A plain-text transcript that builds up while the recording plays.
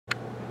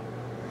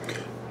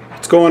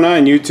going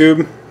on,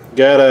 YouTube?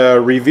 Got a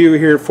review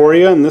here for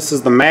you, and this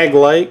is the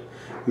Maglite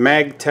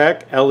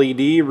MagTac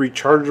LED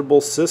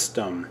rechargeable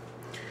system.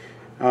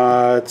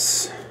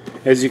 It's,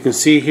 as you can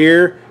see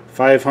here,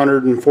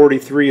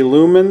 543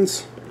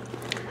 lumens.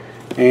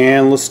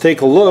 And let's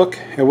take a look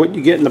at what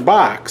you get in the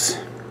box.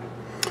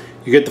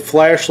 You get the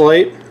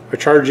flashlight, a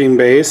charging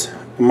base,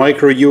 a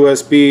micro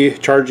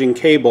USB charging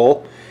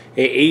cable,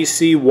 a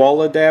AC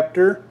wall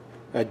adapter,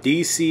 a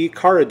DC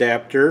car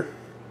adapter.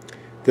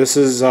 This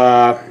is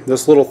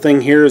this little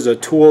thing here is a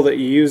tool that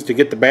you use to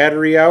get the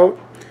battery out.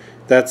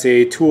 That's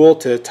a tool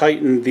to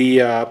tighten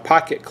the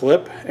pocket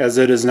clip, as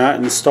it is not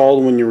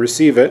installed when you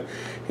receive it,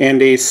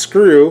 and a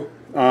screw,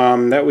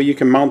 that way you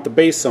can mount the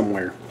base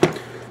somewhere.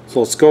 So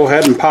let's go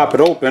ahead and pop it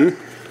open.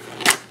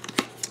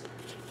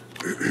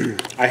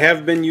 I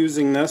have been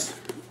using this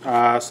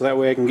so that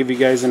way I can give you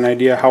guys an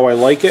idea how I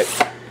like it.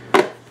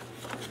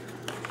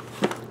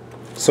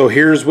 So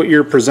here's what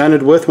you're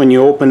presented with when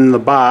you open the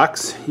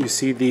box. You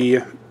see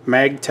the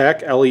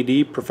MagTac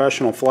LED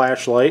professional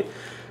flashlight.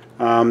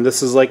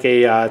 This is like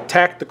a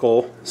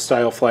tactical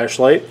style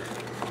flashlight.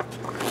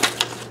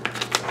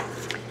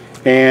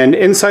 And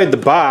inside the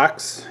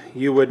box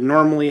you would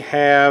normally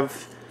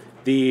have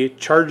the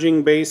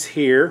charging base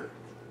here.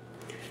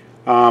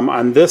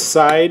 On this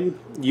side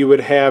you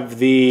would have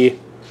the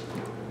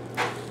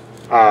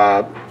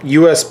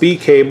USB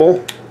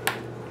cable.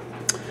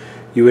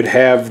 You would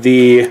have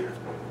the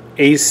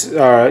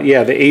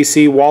the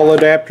AC wall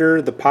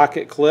adapter, the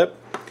pocket clip.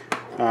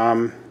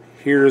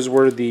 Here's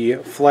where the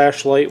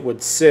flashlight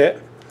would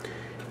sit,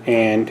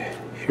 and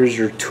here's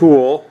your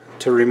tool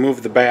to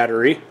remove the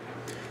battery.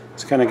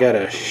 It's kind of got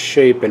a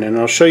shape in it, and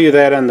I'll show you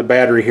that on the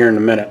battery here in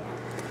a minute.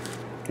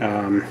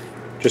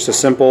 Just a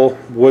simple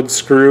wood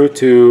screw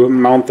to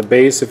mount the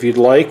base if you'd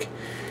like.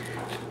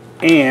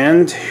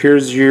 And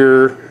here's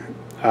your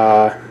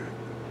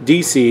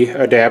DC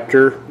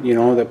adapter, you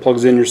know, that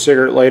plugs in your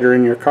cigarette lighter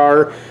in your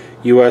car.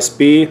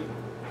 USB.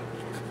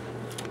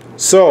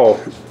 So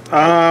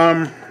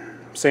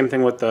same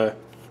thing with the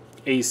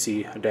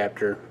AC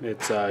adapter,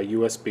 it's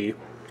USB.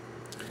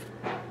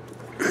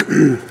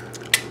 I'm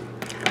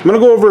going to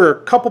go over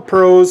a couple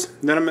pros,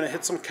 then I'm going to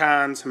hit some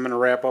cons. I'm going to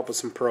wrap up with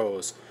some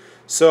pros.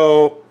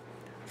 So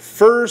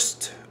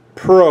first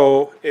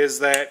pro is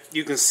that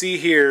you can see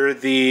here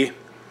the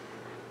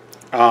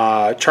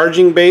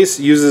charging base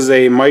uses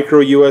a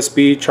micro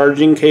USB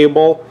charging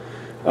cable,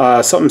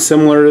 something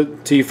similar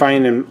to you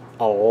find in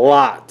a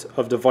lot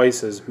of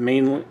devices,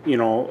 mainly, you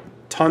know,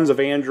 tons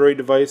of Android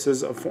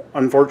devices.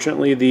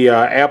 Unfortunately, the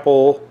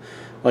Apple,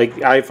 like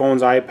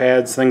iPhones,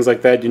 iPads, things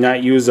like that, do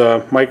not use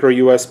a micro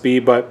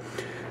USB, but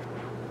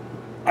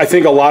I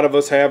think a lot of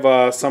us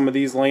have some of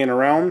these laying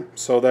around,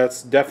 so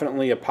that's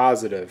definitely a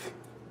positive.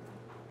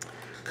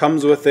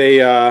 Comes with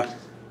a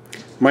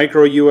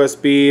micro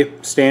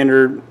USB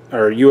standard,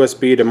 or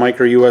USB to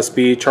micro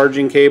USB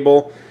charging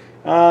cable.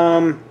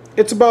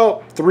 It's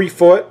about 3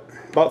 foot.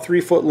 About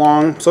 3 foot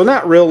long, so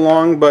not real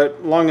long,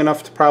 but long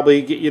enough to probably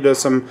get you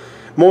to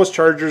most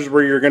chargers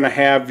where you're going to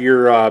have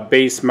your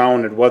base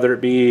mounted, whether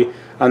it be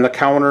on the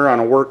counter, on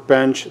a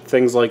workbench,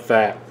 things like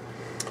that.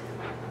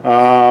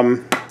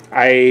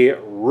 I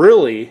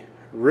really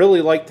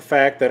like the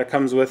fact that it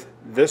comes with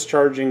this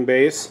charging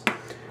base,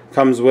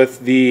 comes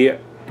with the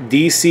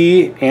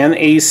DC and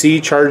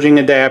AC charging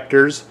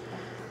adapters.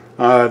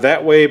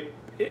 That way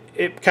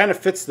it kind of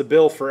fits the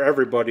bill for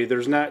everybody.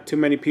 There's not too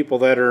many people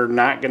that are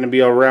not going to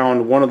be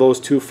around one of those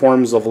two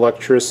forms of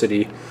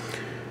electricity,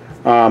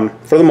 for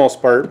the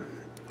most part.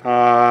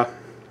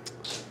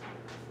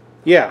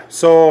 Yeah,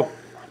 so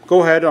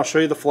go ahead, I'll show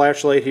you the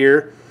flashlight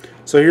here.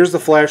 So here's the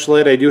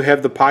flashlight. I do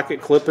have the pocket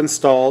clip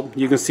installed.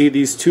 You can see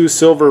these two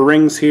silver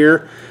rings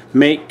here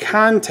make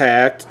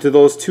contact to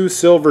those two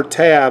silver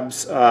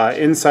tabs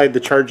inside the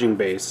charging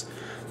base.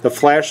 The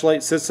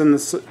flashlight sits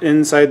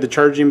inside the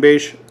charging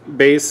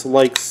base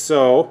like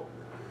so,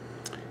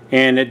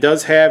 and it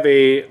does have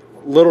a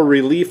little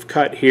relief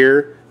cut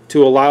here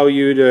to allow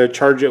you to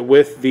charge it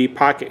with the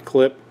pocket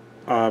clip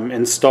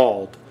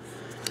installed.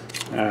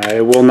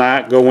 It will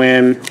not go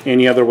in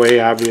any other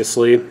way,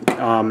 obviously,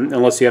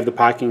 unless you have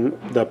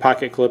the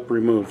pocket clip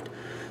removed.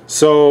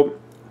 So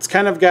it's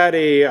kind of got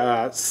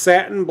a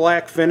satin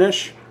black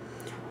finish.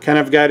 Kind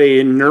of got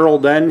a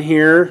knurled end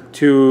here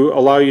to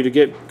allow you to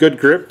get good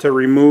grip to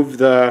remove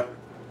the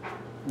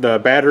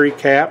battery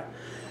cap.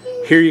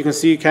 Here you can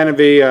see kind of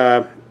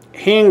a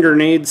hand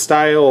grenade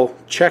style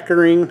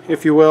checkering,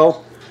 if you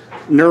will.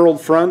 Knurled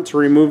front to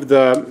remove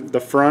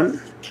the front.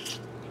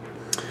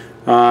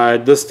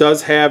 This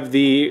does have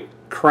the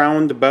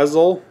crowned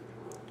bezel.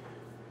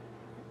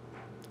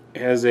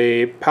 It has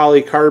a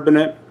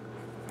polycarbonate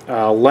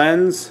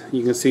lens.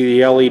 You can see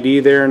the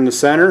LED there in the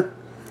center.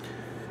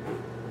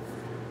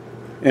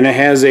 And it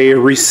has a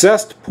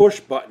recessed push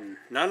button.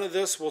 None of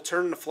this will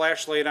turn the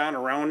flashlight on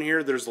around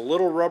here. There's a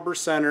little rubber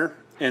center,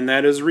 and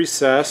that is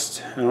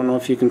recessed. I don't know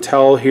if you can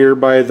tell here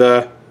by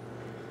the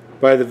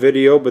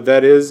video, but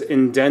that is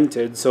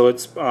indented, so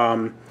it's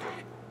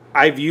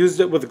I've used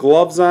it with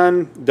gloves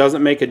on,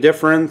 doesn't make a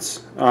difference,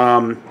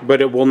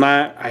 but it will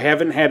not, I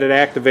haven't had it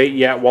activate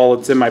yet while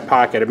it's in my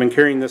pocket. I've been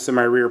carrying this in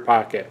my rear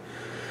pocket.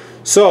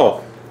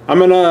 So I'm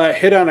going to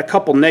hit on a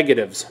couple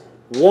negatives.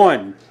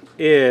 One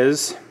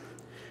is,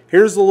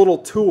 here's the little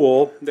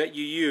tool that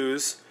you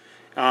use.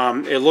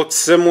 It looks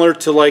similar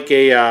to like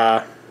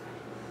a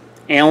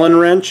Allen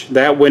wrench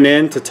that went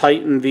in to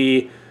tighten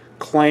the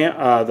clamp,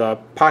 the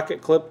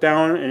pocket clip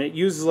down, and it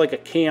uses like a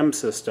cam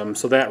system,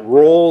 so that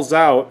rolls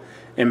out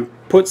and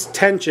puts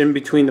tension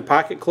between the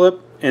pocket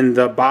clip and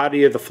the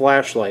body of the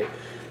flashlight.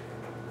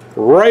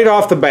 Right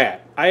off the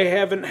bat, I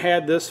haven't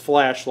had this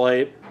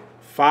flashlight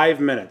 5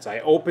 minutes. I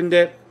opened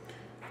it,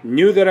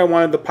 knew that I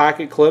wanted the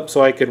pocket clip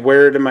so I could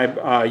wear it in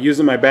my use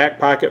in my back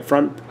pocket,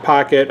 front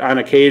pocket on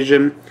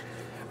occasion.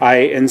 I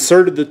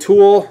inserted the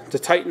tool to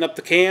tighten up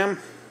the cam,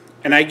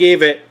 and I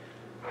gave it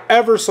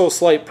ever so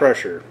slight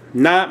pressure,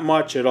 not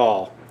much at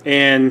all,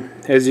 and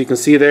as you can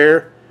see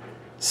there,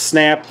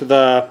 snap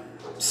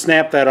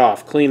that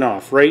off, clean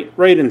off, right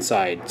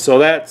inside. So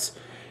that's,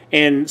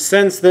 and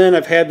since then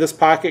I've had this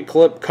pocket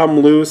clip come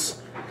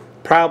loose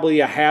probably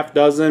a half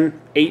dozen,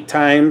 8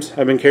 times.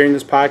 I've been carrying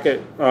this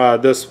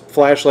this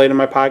flashlight in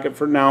my pocket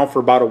for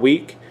about a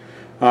week.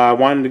 I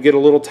wanted to get a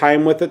little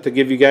time with it to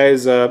give you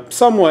guys a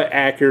somewhat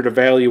accurate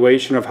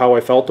evaluation of how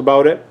I felt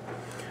about it.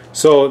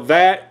 So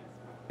that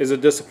is a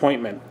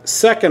disappointment.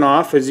 Second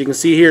off, as you can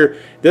see here,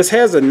 this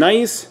has a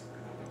nice,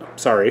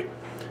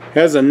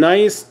 has a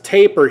nice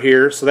taper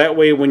here, so that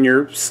way when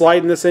you're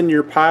sliding this into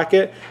your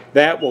pocket,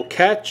 that will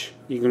catch.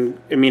 You can,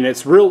 I mean,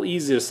 it's real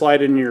easy to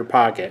slide into your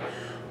pocket.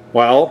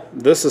 Well,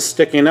 this is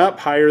sticking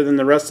up higher than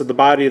the rest of the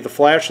body of the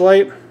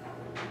flashlight.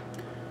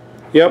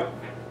 Yep,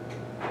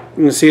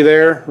 you can see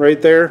there, right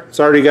there,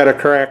 it's already got a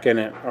crack in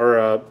it, or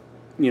a,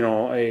 you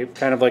know, a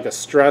kind of like a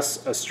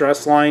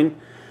stress line.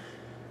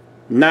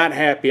 Not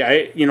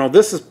happy. You know,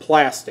 this is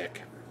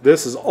plastic.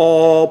 This is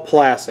all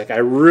plastic. I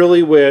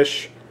really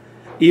wish,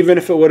 even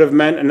if it would have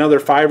meant another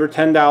 $5 or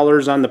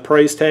 $10 on the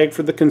price tag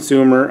for the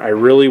consumer, I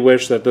really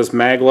wish that this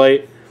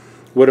Maglite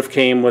would have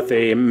came with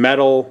a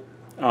metal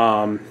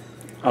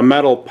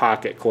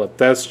pocket clip.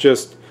 That's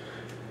just,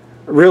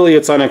 really,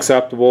 it's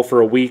unacceptable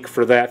for a week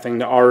for that thing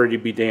to already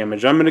be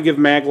damaged. I'm going to give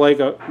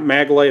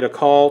Maglite a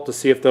call to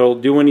see if they'll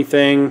do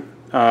anything.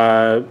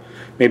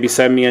 Maybe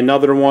send me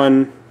another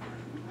one.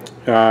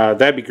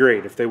 That'd be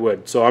great if they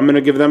would. So I'm going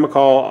to give them a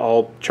call.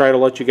 I'll try to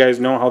let you guys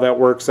know how that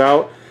works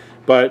out.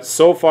 But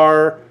so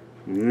far,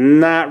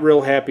 not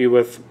real happy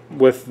with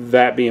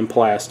that being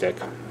plastic.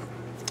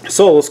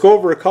 So let's go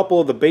over a couple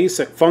of the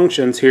basic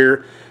functions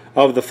here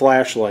of the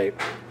flashlight.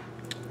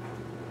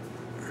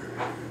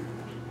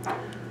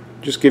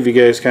 Just give you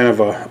guys kind of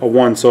a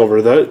once over.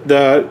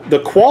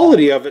 The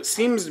quality of it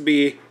seems to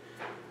be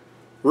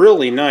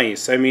really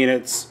nice. I mean,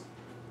 it's,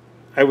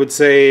 I would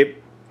say,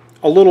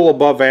 a little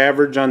above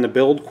average on the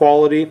build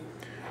quality.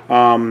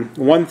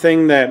 One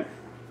thing that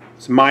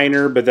is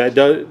minor, but that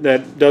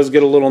does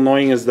get a little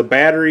annoying, is the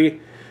battery,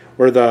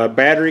 where the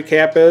battery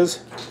cap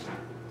is.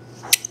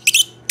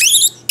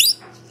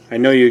 I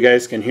know you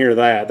guys can hear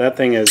that. That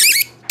thing is,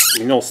 I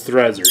mean, those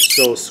threads are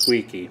so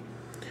squeaky.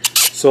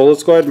 So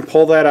let's go ahead and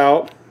pull that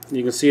out.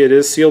 You can see it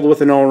is sealed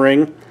with an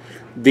O-ring.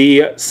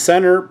 The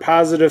center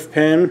positive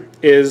pin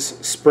is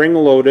spring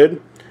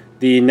loaded.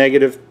 The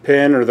negative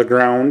pin, or the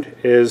ground,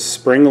 is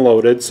spring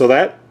loaded. So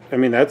that, I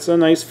mean, that's a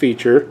nice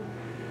feature.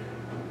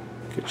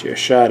 Get you a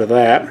shot of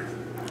that.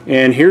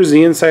 And here's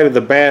the inside of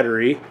the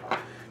battery.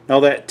 Now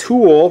that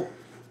tool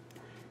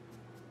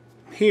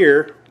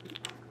here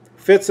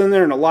fits in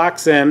there and it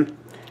locks in.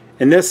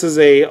 And this is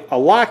a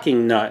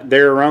locking nut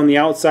there around the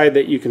outside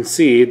that you can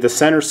see. The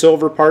center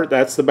silver part,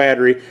 that's the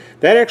battery.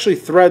 That actually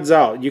threads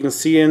out. You can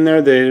see in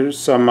there there's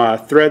some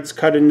threads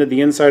cut into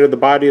the inside of the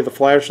body of the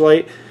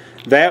flashlight.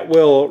 That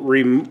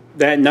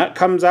nut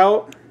comes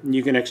out, and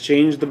you can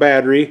exchange the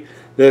battery.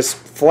 This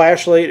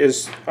flashlight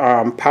is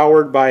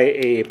powered by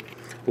a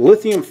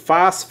lithium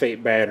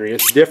phosphate battery.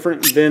 It's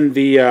different than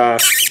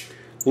the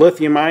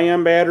lithium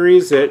ion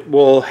batteries. It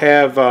will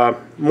have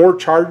more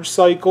charge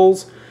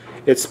cycles.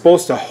 It's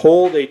supposed to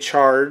hold a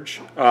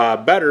charge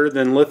better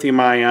than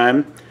lithium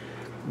ion,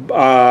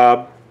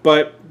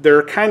 but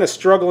they're kind of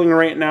struggling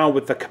right now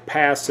with the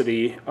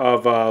capacity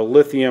of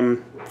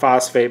lithium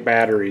phosphate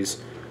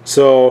batteries.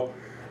 So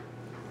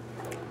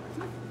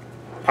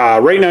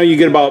right now you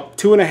get about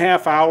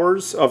 2.5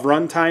 hours of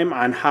runtime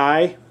on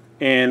high,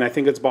 and I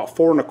think it's about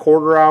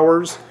 4.25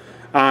 hours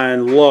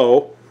on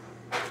low.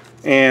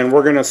 And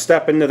we're going to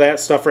step into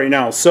that stuff right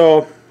now.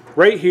 So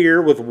right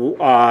here, with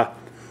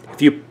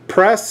if you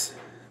press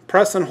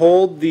and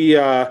hold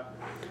the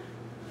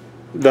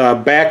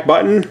back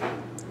button,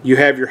 you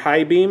have your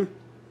high beam.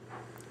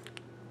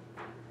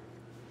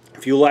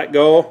 If you let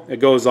go, it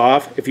goes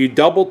off. If you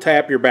double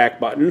tap your back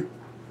button,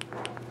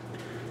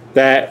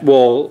 that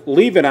will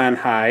leave it on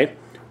high.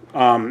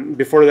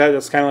 Before that,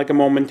 it's kind of like a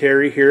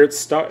momentary. Here it's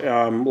stuck,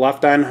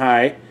 left on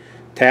high.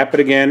 Tap it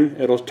again,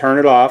 it'll turn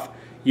it off.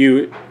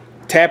 You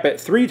tap it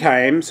 3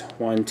 times,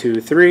 1, 2,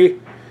 3.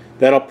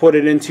 That'll put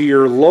it into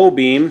your low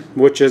beam,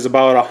 which is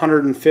about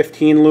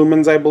 115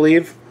 lumens, I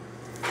believe.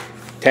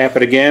 Tap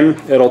it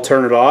again, it'll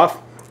turn it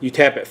off. You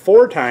tap it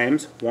 4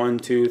 times, 1,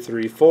 2,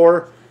 3,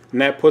 4,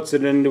 and that puts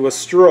it into a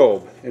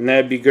strobe. And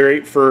that'd be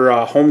great for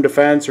home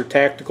defense or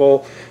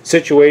tactical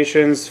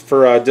situations,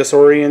 for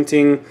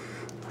disorienting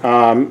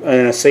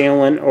an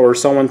assailant or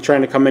someone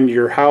trying to come into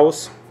your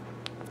house.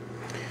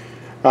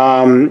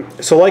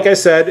 So like I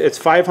said, it's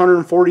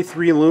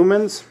 543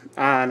 lumens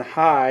on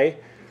high,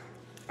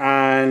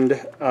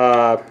 and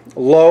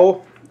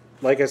low,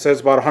 like I said,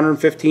 it's about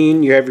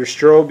 115. You have your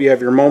strobe, you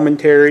have your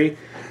momentary.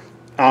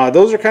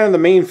 Those are kind of the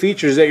main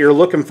features that you're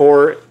looking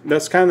for.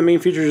 That's kind of the main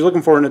features you're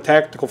looking for in a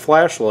tactical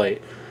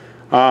flashlight.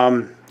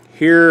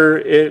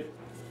 Here,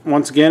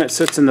 once again, it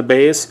sits in the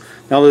base.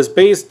 Now this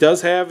base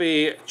does have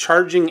a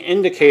charging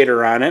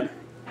indicator on it,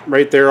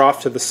 right there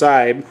off to the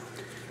side.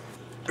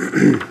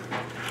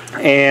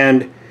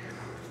 And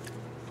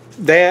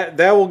that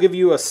will give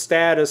you a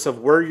status of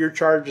where your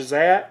charge is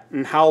at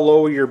and how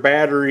low your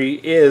battery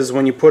is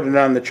when you put it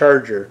on the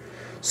charger.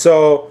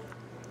 So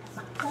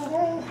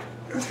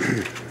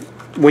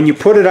when you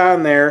put it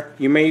on there,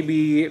 you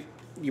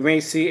may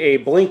see a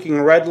blinking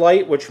red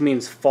light, which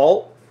means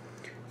fault.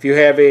 If you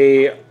have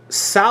a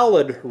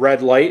solid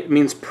red light, it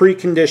means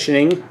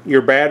preconditioning,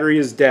 your battery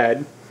is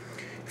dead.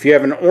 If you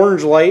have an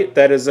orange light,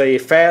 that is a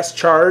fast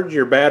charge,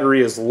 your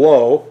battery is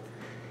low.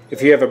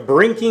 If you have a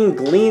blinking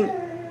green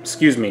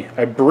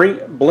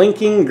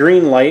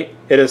light,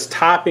 it is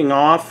topping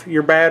off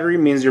your battery,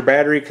 means your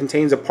battery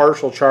contains a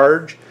partial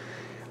charge.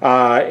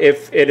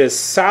 If it is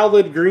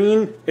solid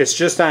green, it's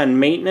just on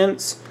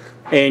maintenance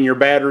and your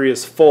battery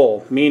is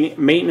full.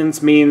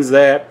 Maintenance means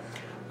that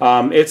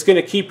it's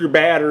going to keep your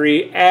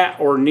battery at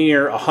or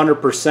near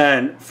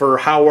 100% for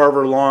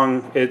however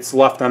long it's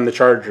left on the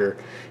charger.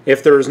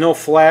 If there is no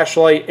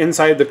flashlight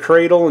inside the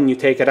cradle and you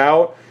take it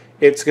out,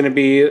 it's going to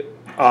be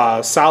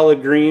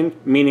solid green,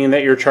 meaning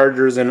that your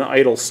charger is in an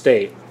idle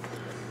state.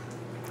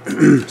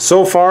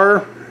 So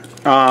far,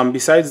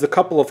 besides the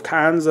couple of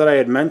cons that I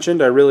had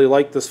mentioned, I really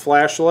like this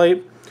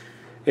flashlight.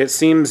 It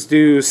seems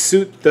to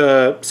suit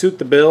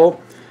the bill.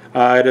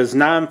 It is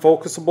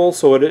non-focusable,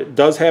 so it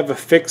does have a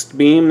fixed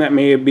beam that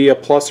may be a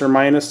plus or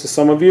minus to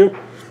some of you.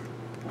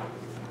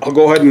 I'll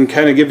go ahead and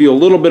kind of give you a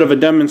little bit of a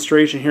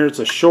demonstration here. It's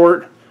a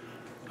short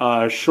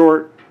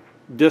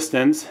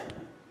distance.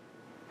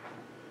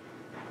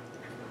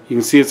 You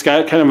can see it's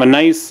got kind of a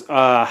nice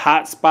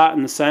hot spot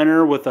in the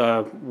center with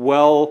a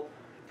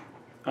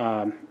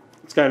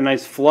it's got a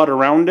nice flood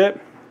around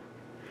it.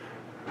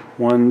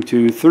 1,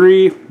 2,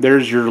 3.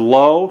 There's your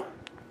low.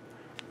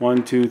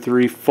 1, 2,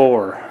 3,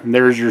 4. And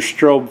there's your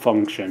strobe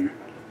function.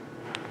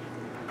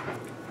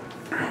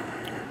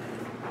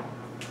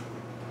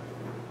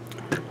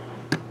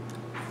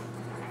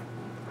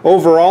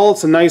 Overall,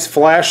 it's a nice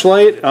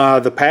flashlight.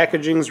 The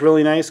packaging is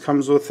really nice.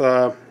 Comes with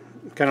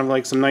kind of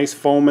like some nice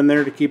foam in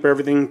there to keep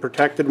everything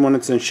protected when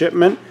it's in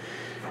shipment.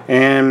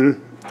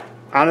 And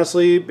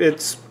honestly,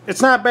 it's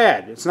not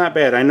bad. It's not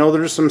bad. I know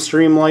there's some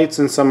Streamlights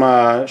and some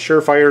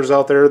Surefires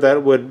out there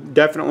that would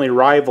definitely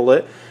rival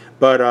it,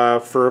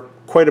 but for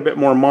quite a bit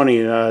more money.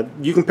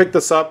 You can pick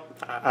this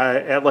up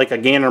at like a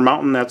Gander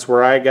Mountain. That's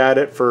where I got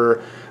it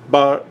for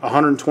about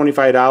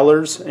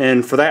 $125,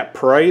 and for that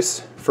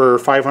price, for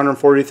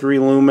 543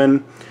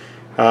 lumen,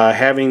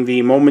 having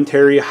the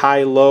momentary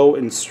high, low,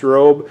 and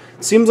strobe,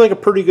 seems like a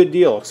pretty good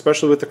deal,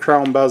 especially with the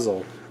crown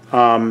bezel.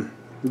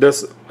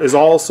 This is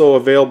also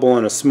available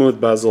in a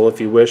smooth bezel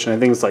if you wish, and I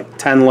think it's like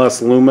 10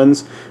 less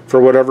lumens for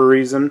whatever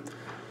reason.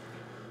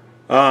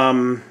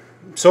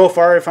 So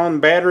far I found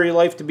battery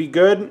life to be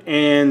good,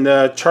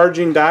 and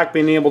charging dock,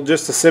 being able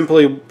just to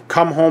simply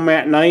come home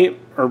at night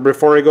or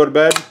before I go to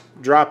bed,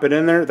 drop it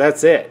in there,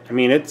 that's it. I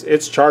mean,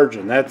 it's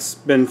charging. That's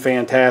been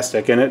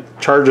fantastic, and it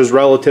charges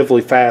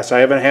relatively fast. I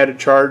haven't had it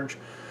charge.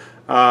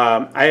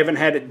 I haven't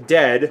had it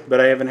dead,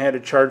 but I haven't had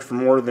it charge for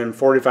more than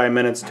 45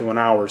 minutes to an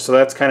hour. So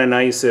that's kind of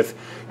nice if,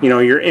 you know,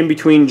 you're in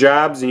between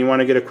jobs and you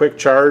want to get a quick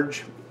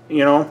charge,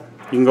 you know,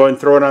 you can go ahead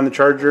and throw it on the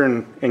charger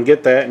and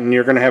get that, and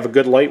you're going to have a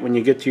good light when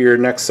you get to your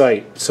next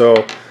site.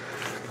 So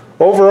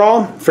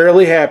overall,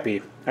 fairly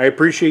happy. I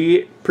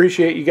appreciate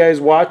you guys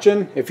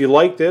watching. If you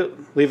liked it,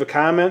 leave a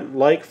comment,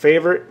 like,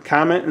 favorite,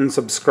 comment, and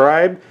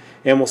subscribe,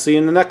 and we'll see you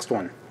in the next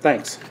one.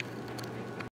 Thanks.